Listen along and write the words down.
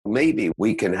maybe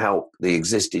we can help the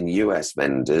existing US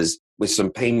vendors with some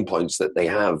pain points that they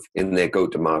have in their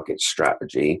go-to-market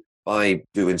strategy by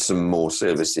doing some more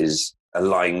services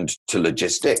aligned to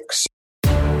logistics.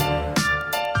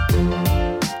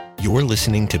 You're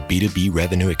listening to B2B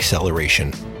Revenue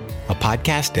Acceleration, a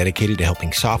podcast dedicated to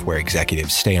helping software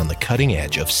executives stay on the cutting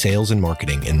edge of sales and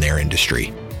marketing in their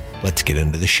industry. Let's get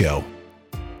into the show.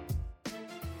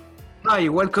 Hi,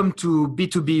 welcome to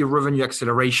B2B Revenue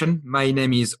Acceleration. My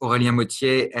name is Aurélien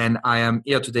Mottier, and I am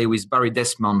here today with Barry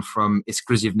Desmond from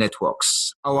Exclusive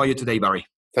Networks. How are you today, Barry?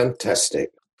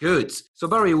 Fantastic. Good. So,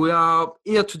 Barry, we are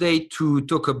here today to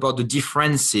talk about the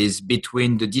differences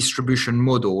between the distribution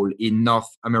model in North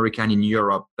America and in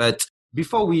Europe. But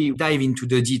before we dive into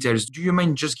the details, do you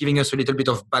mind just giving us a little bit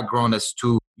of background as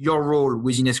to your role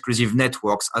within Exclusive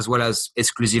Networks as well as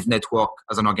Exclusive Network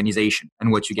as an organization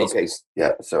and what you guys do? Okay,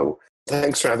 yeah. So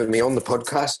thanks for having me on the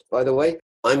podcast, by the way.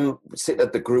 I'm sitting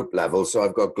at the group level, so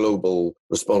I've got global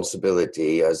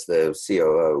responsibility as the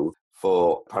COO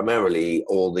for primarily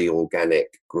all the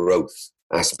organic growth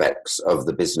aspects of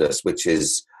the business, which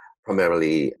is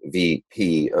primarily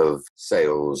VP of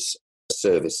sales,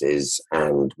 services,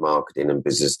 and marketing and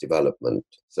business development.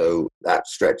 So that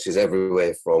stretches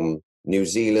everywhere from New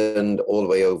Zealand all the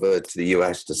way over to the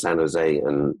US to San Jose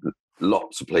and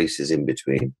lots of places in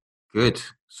between. Good.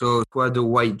 So quite a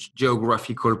wide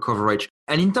geographical coverage.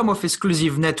 And in terms of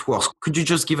Exclusive Networks, could you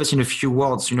just give us in a few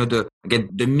words,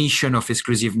 the mission of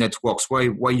Exclusive Networks,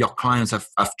 why your clients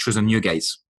have chosen you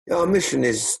guys? Our mission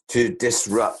is to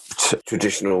disrupt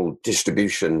traditional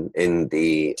distribution in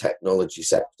the technology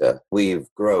sector. We've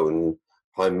grown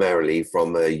primarily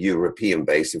from a European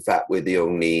base. In fact, we're the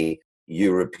only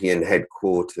European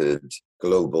headquartered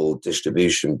global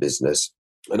distribution business.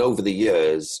 And over the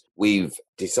years, we've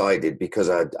decided, because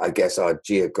I guess our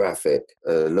geographic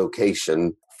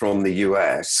location from the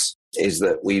US is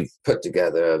that we've put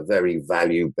together a very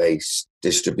value-based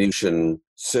distribution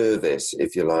service,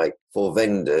 if you like, for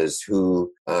vendors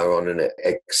who are on an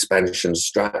expansion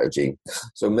strategy.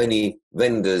 So many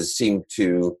vendors seem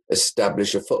to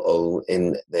establish a foothold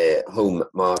in their home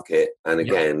market. And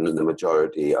again, the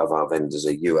majority of our vendors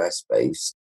are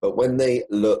US-based. But when they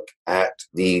look at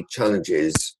the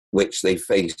challenges which they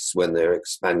face when they're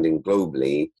expanding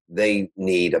globally, they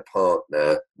need a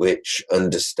partner which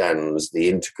understands the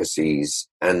intricacies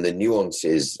and the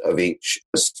nuances of each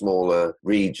smaller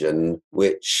region,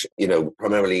 which,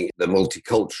 primarily the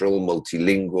multicultural,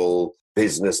 multilingual,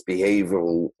 business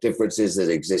behavioral differences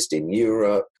that exist in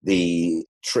Europe, the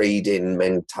trade-in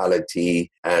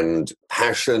mentality and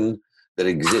passion that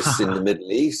exists in the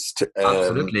Middle East.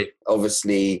 Absolutely.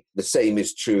 Obviously, the same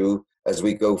is true as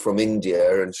we go from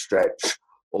India and stretch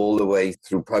all the way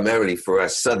through, primarily for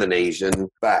us Southern Asian,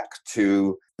 back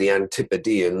to the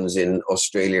Antipodeans in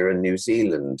Australia and New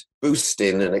Zealand.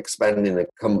 Boosting and expanding a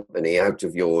company out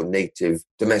of your native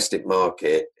domestic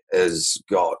market has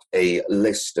got a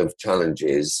list of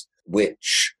challenges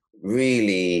which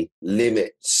really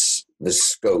limits the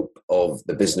scope of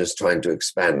the business trying to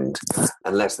expand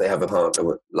unless they have a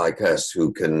partner like us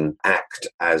who can act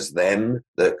as them,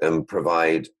 that can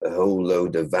provide a whole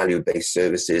load of value-based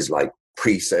services like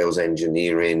pre-sales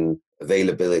engineering,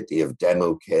 availability of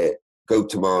demo kit,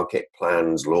 go-to-market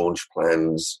plans, launch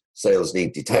plans, sales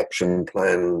need detection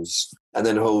plans, and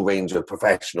then a whole range of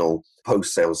professional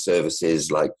post-sales services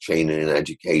like training and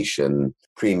education,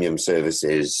 premium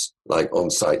services like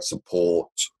on-site support.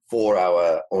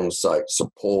 4-hour on-site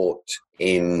support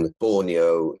in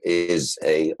Borneo is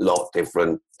a lot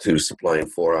different to supplying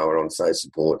 4-hour on-site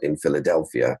support in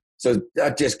Philadelphia. So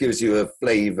that just gives you a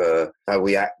flavor how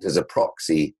we act as a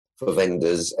proxy for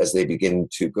vendors as they begin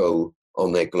to go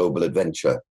on their global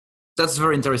adventure. That's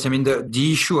very interesting. I mean,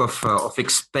 the issue of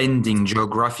expanding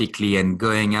geographically and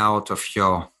going out of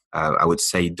your I would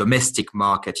say domestic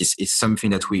market is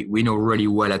something that we know really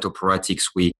well at Operatics.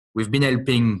 We've been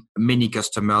helping many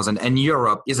customers, and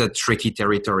Europe is a tricky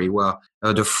territory where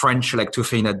the French like to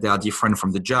think that they are different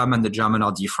from the German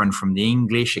are different from the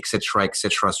English, etc.,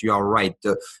 etc. So you are right,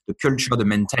 the culture, the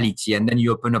mentality, and then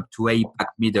you open up to APAC,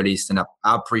 Middle East, and I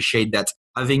appreciate that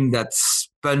having that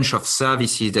bunch of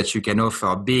services that you can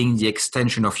offer, being the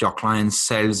extension of your client's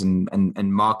sales and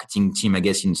marketing team, I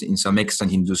guess, in some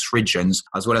extent in those regions,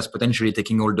 as well as potentially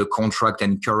taking all the contract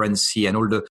and currency and all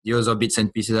the other bits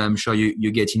and pieces I'm sure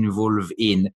you get involved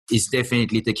in, is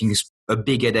definitely taking a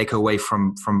big headache away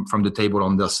from the table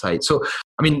on their side. So,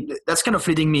 I mean, that's kind of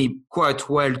leading me quite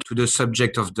well to the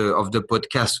subject of the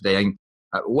podcast today.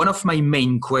 One of my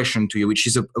main questions to you, which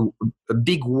is a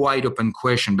big, wide open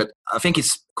question, but I think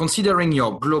it's considering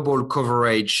your global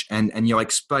coverage and your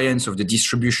experience of the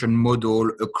distribution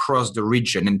model across the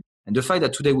region and the fact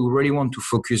that today we really want to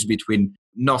focus between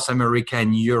North America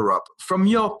and Europe. From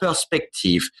your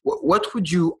perspective, what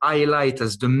would you highlight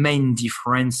as the main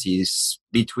differences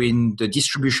between the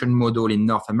distribution model in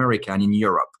North America and in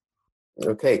Europe?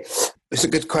 Okay, it's a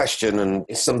good question, and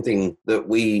it's something that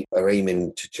we are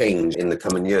aiming to change in the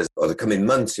coming years, or the coming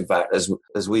months, in fact,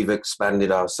 as we've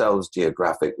expanded ourselves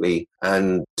geographically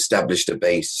and established a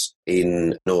base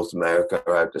in North America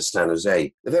out to San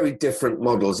Jose. They're very different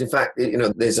models. In fact,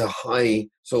 there's a high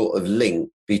sort of link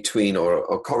between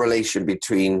or correlation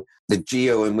between the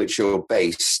geo in which you're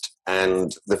based,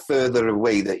 and the further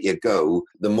away that you go,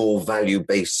 the more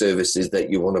value-based services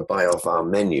that you want to buy off our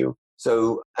menu.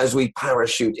 So as we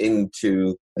parachute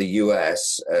into the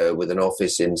US with an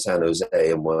office in San Jose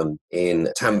and one in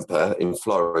Tampa in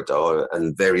Florida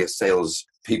and various sales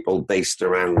people based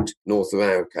around North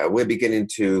America, we're beginning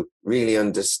to really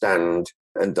understand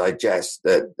and digest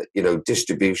that,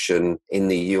 distribution in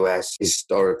the US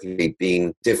historically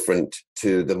been different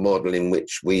to the model in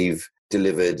which we've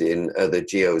delivered in other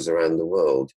geos around the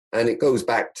world. And it goes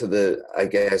back to the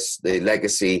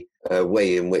legacy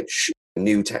way in which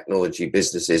new technology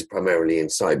businesses, primarily in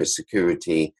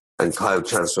cybersecurity and cloud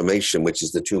transformation, which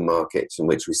is the two markets in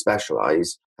which we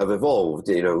specialize, have evolved.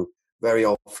 Very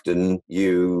often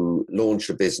you launch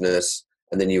a business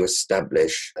and then you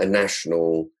establish a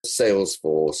national sales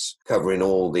force covering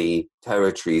all the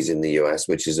territories in the US,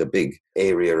 which is a big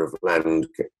area of land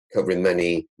covering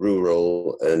many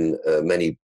rural and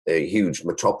many huge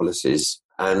metropolises.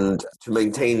 And to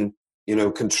maintain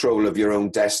control of your own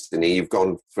destiny, you've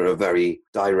gone for a very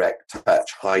direct touch,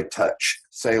 high touch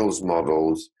sales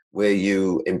models where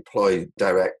you employ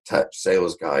direct touch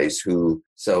sales guys who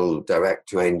sell direct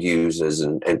to end users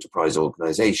and enterprise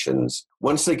organizations.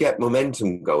 Once they get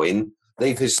momentum going,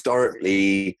 they've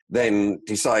historically then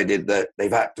decided that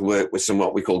they've had to work with some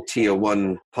what we call tier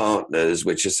one partners,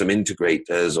 which are some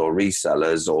integrators or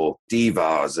resellers or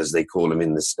divas, as they call them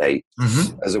in the States,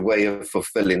 as a way of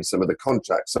fulfilling some of the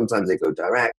contracts. Sometimes they go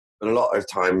direct, but a lot of the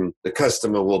time the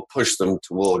customer will push them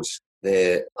towards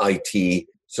their IT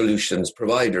solutions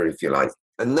provider, if you like.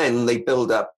 And then they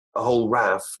build up a whole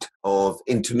raft of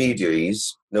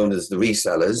intermediaries known as the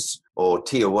resellers or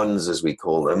tier ones, as we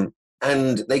call them.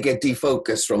 And they get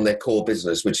defocused from their core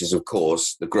business, which is, of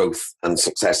course, the growth and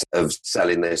success of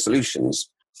selling their solutions.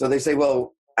 So they say,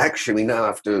 well, actually, we now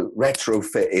have to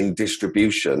retrofit in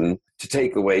distribution to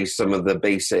take away some of the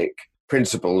basic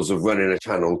principles of running a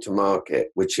channel to market,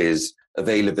 which is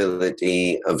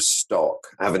availability of stock,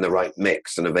 having the right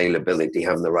mix and availability,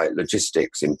 having the right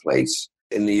logistics in place.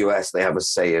 In the US, they have a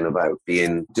saying about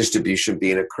distribution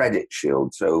being a credit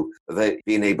shield. So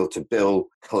being able to bill,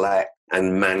 collect,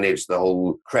 and manage the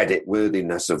whole credit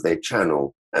worthiness of their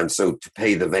channel. And so to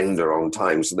pay the vendor on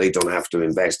time so they don't have to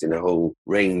invest in a whole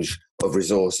range of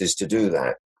resources to do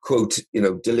that.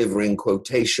 Delivering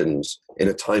quotations in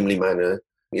a timely manner,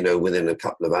 within a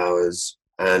couple of hours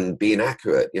and being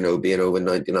accurate, being over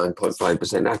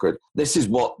 99.5% accurate. This is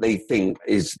what they think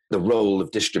is the role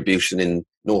of distribution in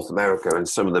North America, and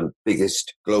some of the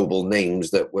biggest global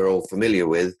names that we're all familiar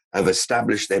with have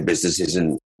established their businesses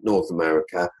in North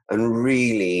America and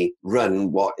really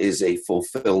run what is a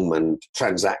fulfillment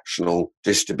transactional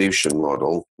distribution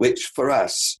model, which for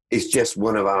us is just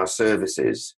one of our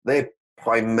services. They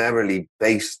primarily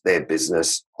base their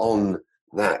business on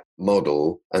that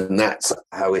model, and that's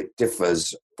how it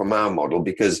differs from our model,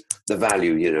 because the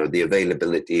value, the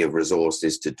availability of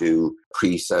resources to do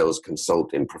pre-sales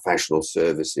consulting, professional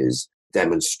services,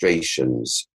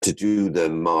 demonstrations, to do the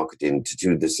marketing, to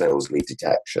do the sales lead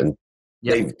detection,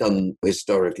 they've done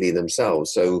historically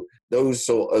themselves. So those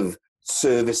sort of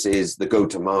services, the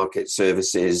go-to-market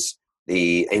services,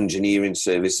 the engineering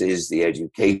services, the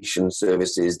education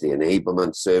services, the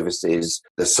enablement services,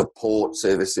 the support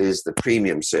services, the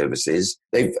premium services,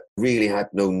 they've really had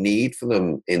no need for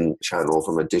them in channel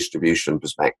from a distribution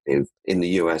perspective in the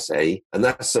USA. And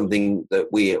that's something that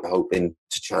we are hoping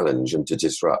to challenge and to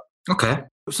disrupt. Okay.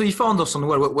 So if I understand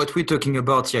well, what we're talking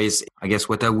about here is, I guess,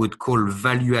 what I would call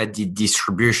value-added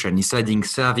distribution. It's adding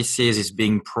services, it's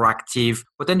being proactive,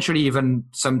 potentially even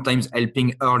sometimes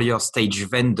helping earlier stage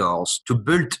vendors to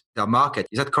build their market.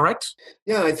 Is that correct?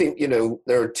 Yeah, I think,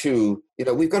 there are two,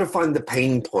 we've got to find the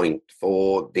pain point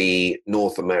for the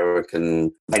North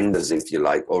American vendors, if you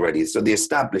like, already. So the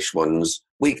established ones,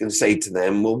 we can say to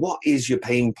them, well, what is your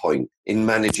pain point in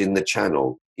managing the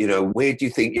channel? Where do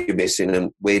you think you're missing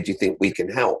and where do you think we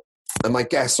can help? And my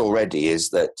guess already is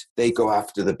that they go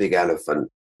after the big elephant.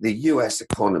 The US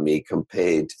economy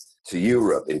compared to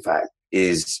Europe, in fact,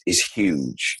 is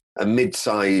huge. A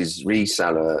mid-size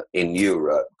reseller in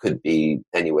Europe could be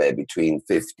anywhere between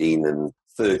 15 and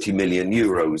 30 million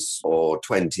euros or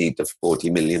 20 to 40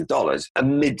 million dollars. A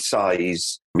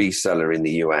mid-size reseller in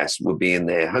the US would be in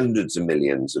their hundreds of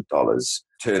millions of dollars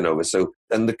turnover. So,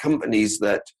 and the companies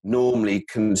that normally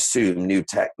consume new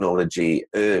technology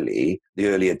early, the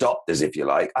early adopters, if you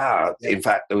like, are in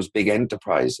fact those big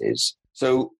enterprises.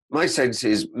 So my sense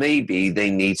is maybe they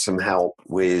need some help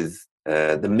with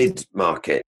the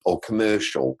mid-market or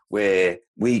commercial, where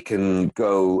we can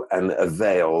go and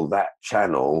avail that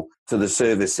channel to the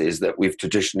services that we've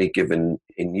traditionally given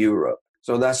in Europe.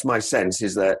 So that's my sense,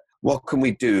 is that what can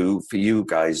we do for you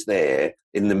guys there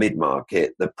in the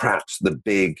mid-market that perhaps the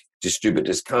big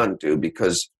distributors can't do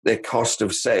because their cost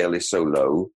of sale is so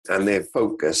low and their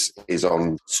focus is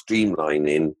on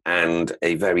streamlining and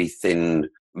a very thin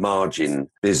margin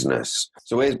business.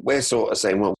 So we're sort of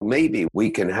saying, well, maybe we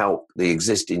can help the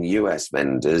existing US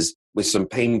vendors with some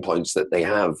pain points that they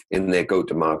have in their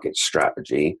go-to-market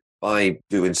strategy by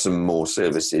doing some more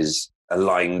services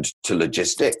aligned to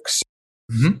logistics.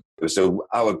 Mm-hmm. So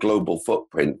our global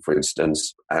footprint, for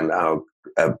instance, and our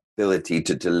ability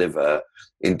to deliver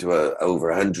into over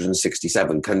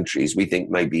 167 countries, we think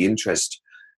may be interest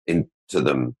into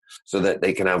them so that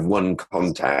they can have one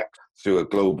contact through a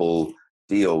global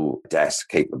deal desk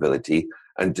capability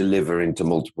and deliver into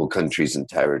multiple countries and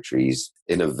territories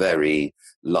in a very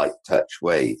light touch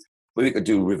way. We could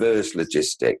do reverse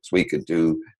logistics. We could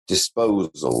do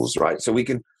disposals, right? So we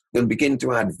can begin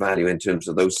to add value in terms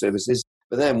of those services,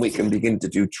 but then we can begin to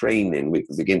do training. We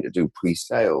can begin to do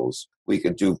pre-sales. We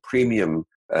can do premium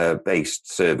based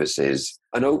services,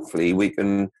 and hopefully we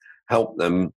can help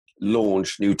them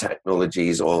launch new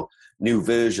technologies or new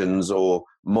versions or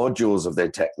modules of their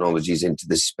technologies into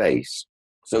this space.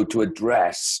 So to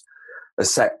address a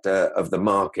sector of the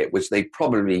market which they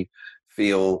probably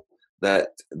feel that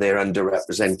they're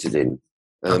underrepresented in.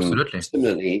 Absolutely.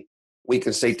 Similarly, we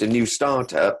can say to new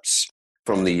startups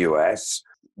from the US,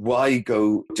 why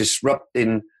go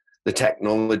disrupting the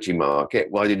technology market?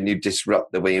 Why didn't you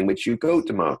disrupt the way in which you go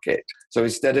to market? So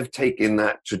instead of taking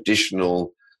that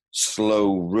traditional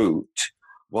slow route,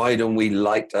 why don't we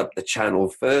light up the channel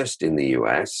first in the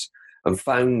US and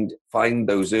find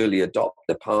those early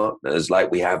adopter partners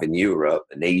like we have in Europe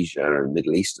and Asia and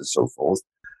Middle East and so forth?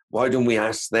 Why don't we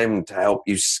ask them to help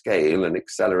you scale and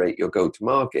accelerate your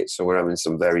go-to-market? So we're having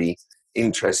some very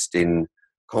interesting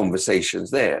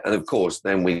conversations there. And of course,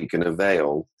 then we can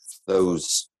avail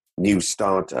those new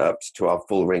startups to our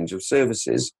full range of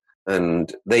services.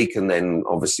 And they can then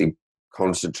obviously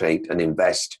concentrate and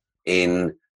invest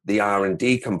in the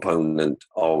R&D component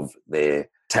of their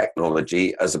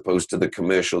technology as opposed to the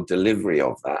commercial delivery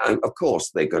of that. And of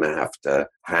course, they're going to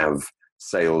have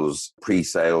sales,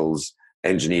 pre-sales,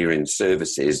 engineering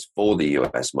services for the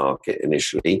US market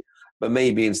initially. But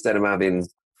maybe instead of having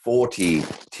 40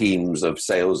 teams of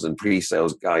sales and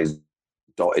pre-sales guys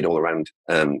dotted all around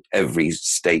every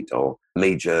state or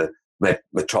major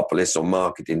metropolis or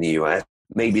market in the US,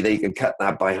 maybe they can cut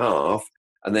that by half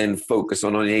and then focus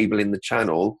on enabling the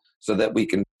channel so that we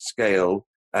can scale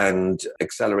and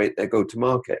accelerate their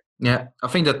go-to-market. Yeah, I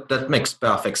think that makes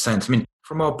perfect sense. I mean,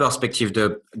 from our perspective,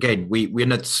 again, we're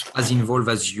not as involved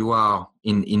as you are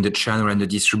in the channel and the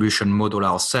distribution model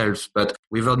ourselves, but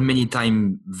we've heard many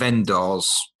times vendors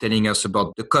telling us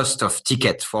about the cost of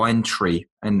ticket for entry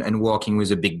and working with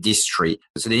a big district.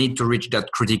 So they need to reach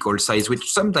that critical size,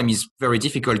 which sometimes is very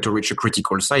difficult to reach a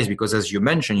critical size because, as you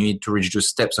mentioned, you need to reach the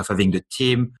steps of having the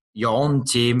team, your own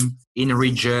team in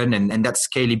region, and that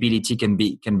scalability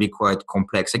can be quite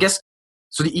complex. I guess.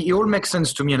 So it all makes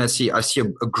sense to me, and I see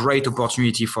a great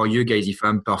opportunity for you guys, if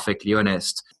I'm perfectly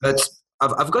honest. But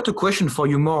I've got a question for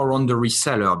you more around the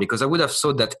reseller, because I would have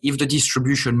thought that if the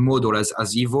distribution model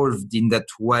has evolved in that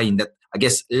way, in that, I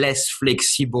guess, less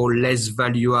flexible, less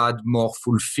value add, more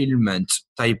fulfillment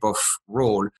type of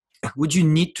role, would you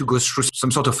need to go through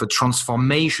some sort of a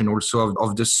transformation also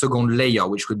of the second layer,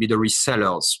 which would be the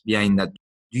resellers behind that?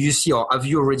 Do you see, or have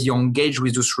you already engaged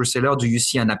with those resellers? Do you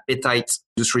see an appetite,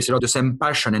 those resellers, the same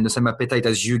passion and the same appetite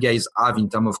as you guys have in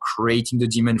terms of creating the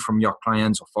demand from your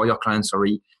clients or for your clients,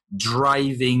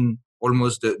 driving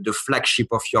almost the flagship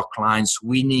of your clients,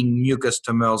 winning new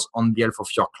customers on behalf of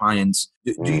your clients?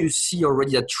 Do you see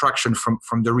already a traction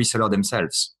from the reseller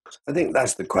themselves? I think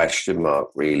that's the question mark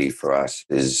really for us,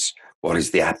 is what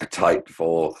is the appetite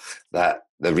for the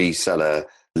reseller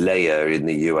layer in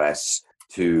the US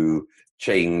to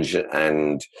change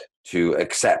and to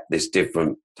accept this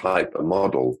different type of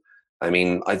model. I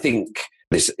mean, I think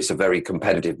this is a very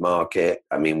competitive market.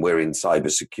 I mean, we're in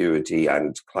cybersecurity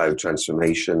and cloud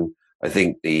transformation. I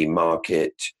think the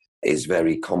market is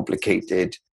very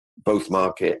complicated. Both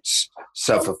markets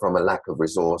suffer from a lack of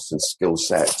resource and skill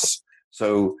sets.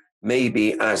 So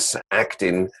maybe us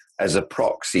acting as a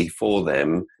proxy for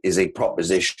them is a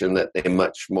proposition that they're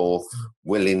much more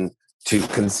willing to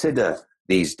consider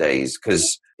these days,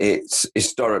 because it's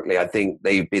historically, I think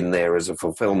they've been there as a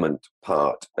fulfillment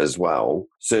part as well.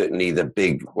 Certainly the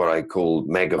big, what I call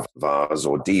mega VARs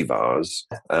or DVARs,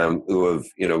 who have,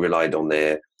 relied on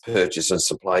their purchase and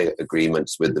supply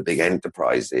agreements with the big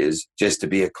enterprises just to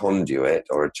be a conduit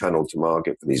or a channel to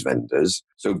market for these vendors.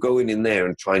 So going in there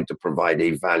and trying to provide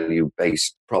a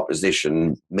value-based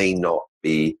proposition may not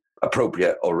be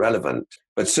appropriate or relevant.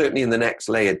 But certainly in the next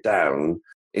layer down,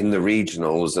 in the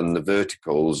regionals and the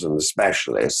verticals and the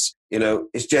specialists,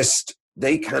 it's just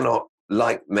they cannot,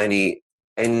 like many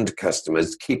end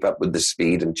customers, keep up with the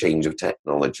speed and change of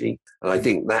technology. And I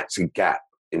think that's a gap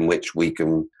in which we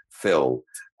can fill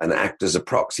and act as a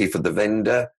proxy for the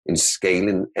vendor in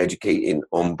scaling, educating,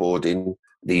 onboarding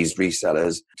these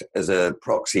resellers, as a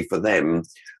proxy for them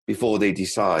before they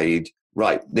decide,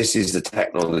 right, this is the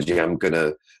technology I'm going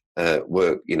to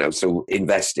work, so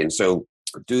invest in. So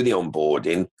do the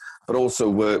onboarding, but also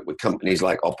work with companies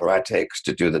like Operatics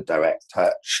to do the direct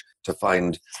touch, to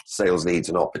find sales leads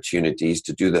and opportunities,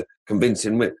 to do the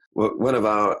convincing. One of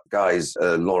our guys,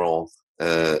 Laurent,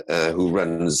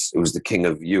 who's the king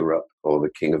of Europe or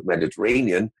the king of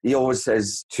Mediterranean, he always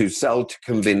says, to sell to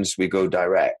convince, we go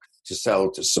direct. To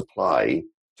sell to supply,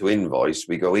 to invoice,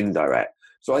 we go indirect.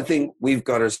 So I think we've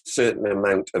got a certain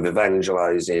amount of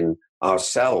evangelizing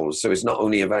ourselves. So it's not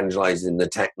only evangelizing the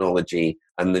technology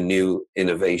and the new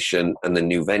innovation and the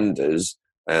new vendors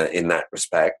in that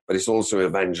respect, but it's also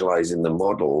evangelizing the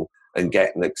model and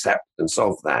getting acceptance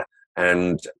of that.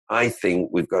 And I think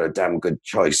we've got a damn good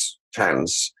chance,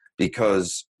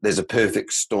 because there's a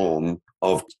perfect storm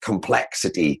of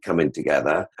complexity coming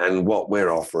together. And what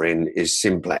we're offering is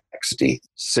simplexity,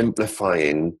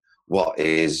 simplifying what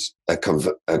is a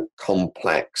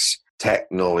complex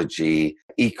technology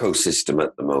ecosystem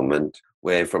at the moment,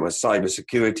 where from a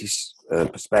cybersecurity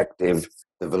perspective,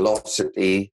 the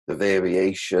velocity, the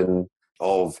variation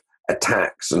of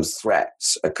attacks and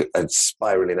threats are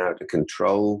spiraling out of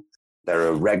control. There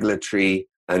are regulatory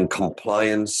and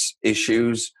compliance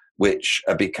issues which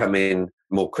are becoming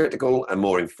more critical and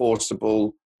more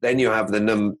enforceable. Then you have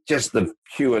just the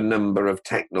pure number of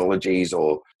technologies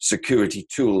or security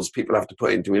tools people have to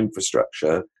put into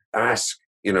infrastructure.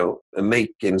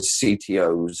 Making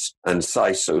CTOs and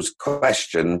CISOs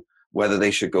question whether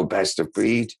they should go best of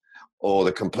breed, or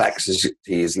the complexity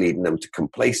is leading them to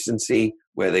complacency,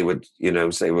 where they would,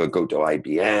 say, we'll go to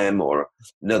IBM or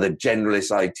another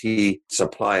generalist IT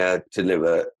supplier to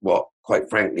deliver what, quite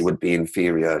frankly, would be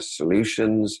inferior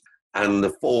solutions. And the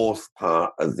fourth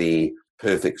part of the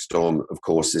perfect storm, of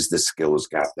course, is the skills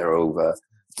gap. There are over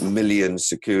 1 million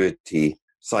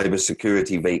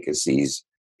cybersecurity vacancies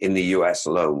in the US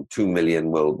alone, 2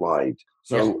 million worldwide.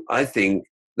 So I think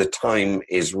the time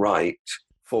is right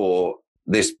for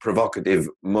this provocative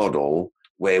model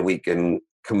where we can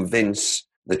convince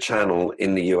the channel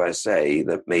in the USA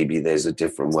that maybe there's a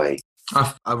different way.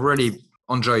 I've really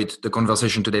enjoyed the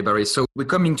conversation today, Barry. So we're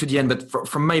coming to the end, but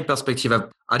from my perspective,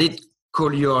 I did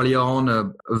call you earlier on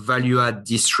a value-add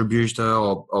distributor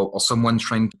or someone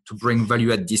trying to bring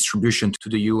value-add distribution to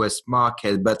the US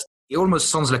market, but it almost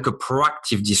sounds like a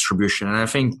proactive distribution. And I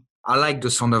think I like the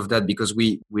sound of that, because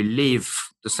we live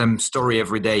the same story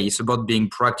every day. It's about being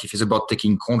proactive. It's about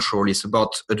taking control. It's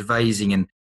about advising and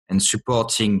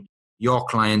supporting your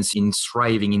clients in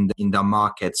thriving in their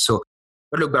market. So,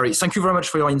 but look, Barry, thank you very much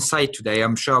for your insight today.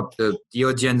 I'm sure the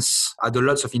audience had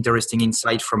lots of interesting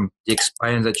insight from the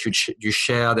experience that you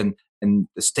shared and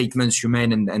the statements you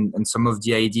made and some of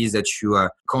the ideas that you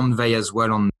convey as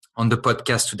well on the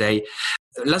podcast today.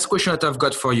 Last question that I've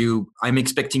got for you. I'm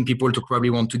expecting people to probably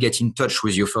want to get in touch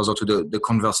with you further to the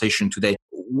conversation today.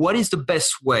 What is the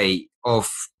best way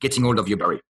of getting hold of you,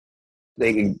 Barry?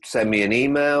 They can send me an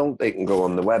email. They can go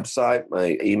on the website.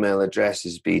 My email address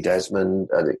is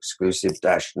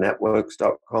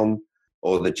bdesmond@exclusive-networks.com,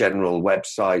 or the general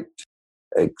website,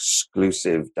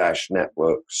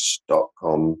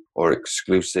 exclusive-networks.com or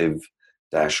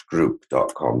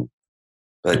exclusive-group.com.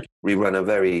 But we run a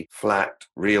very flat,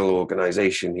 real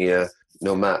organization here.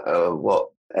 No matter what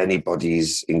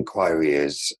anybody's inquiry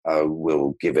is, I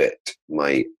will give it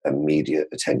my immediate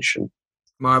attention.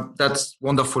 Well, that's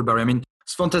wonderful, Barry. I mean,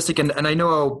 It's fantastic. And I know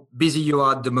how busy you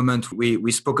are at the moment.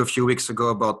 We spoke a few weeks ago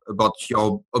about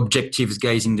your objectives,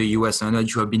 guys, in the US. I know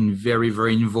you have been very,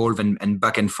 very involved and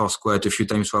back and forth quite a few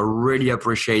times. So I really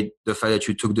appreciate the fact that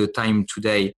you took the time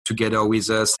today together with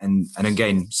us. And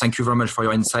again, thank you very much for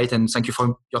your insight and thank you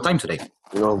for your time today.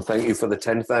 Well, thank you for the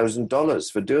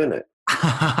 $10,000 for doing it.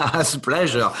 It's a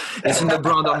pleasure. It's in the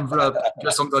brown envelope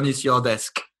just underneath your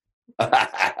desk.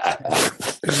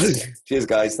 Cheers,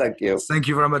 guys. Thank you. Thank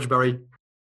you very much, Barry.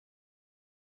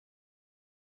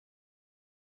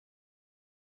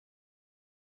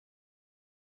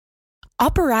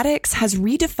 Operatics has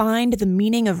redefined the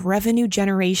meaning of revenue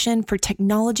generation for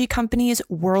technology companies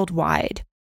worldwide.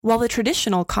 While the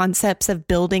traditional concepts of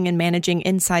building and managing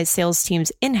inside sales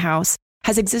teams in-house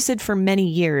has existed for many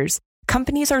years,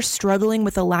 companies are struggling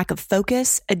with a lack of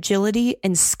focus, agility,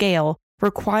 and scale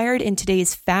required in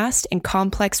today's fast and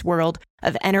complex world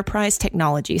of enterprise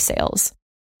technology sales.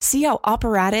 See how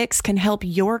Operatics can help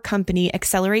your company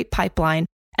accelerate pipeline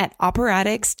at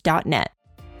operatics.net.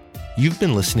 You've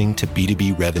been listening to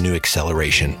B2B Revenue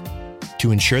Acceleration.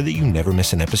 To ensure that you never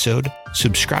miss an episode,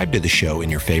 subscribe to the show in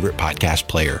your favorite podcast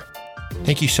player.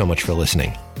 Thank you so much for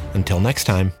listening. Until next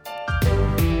time.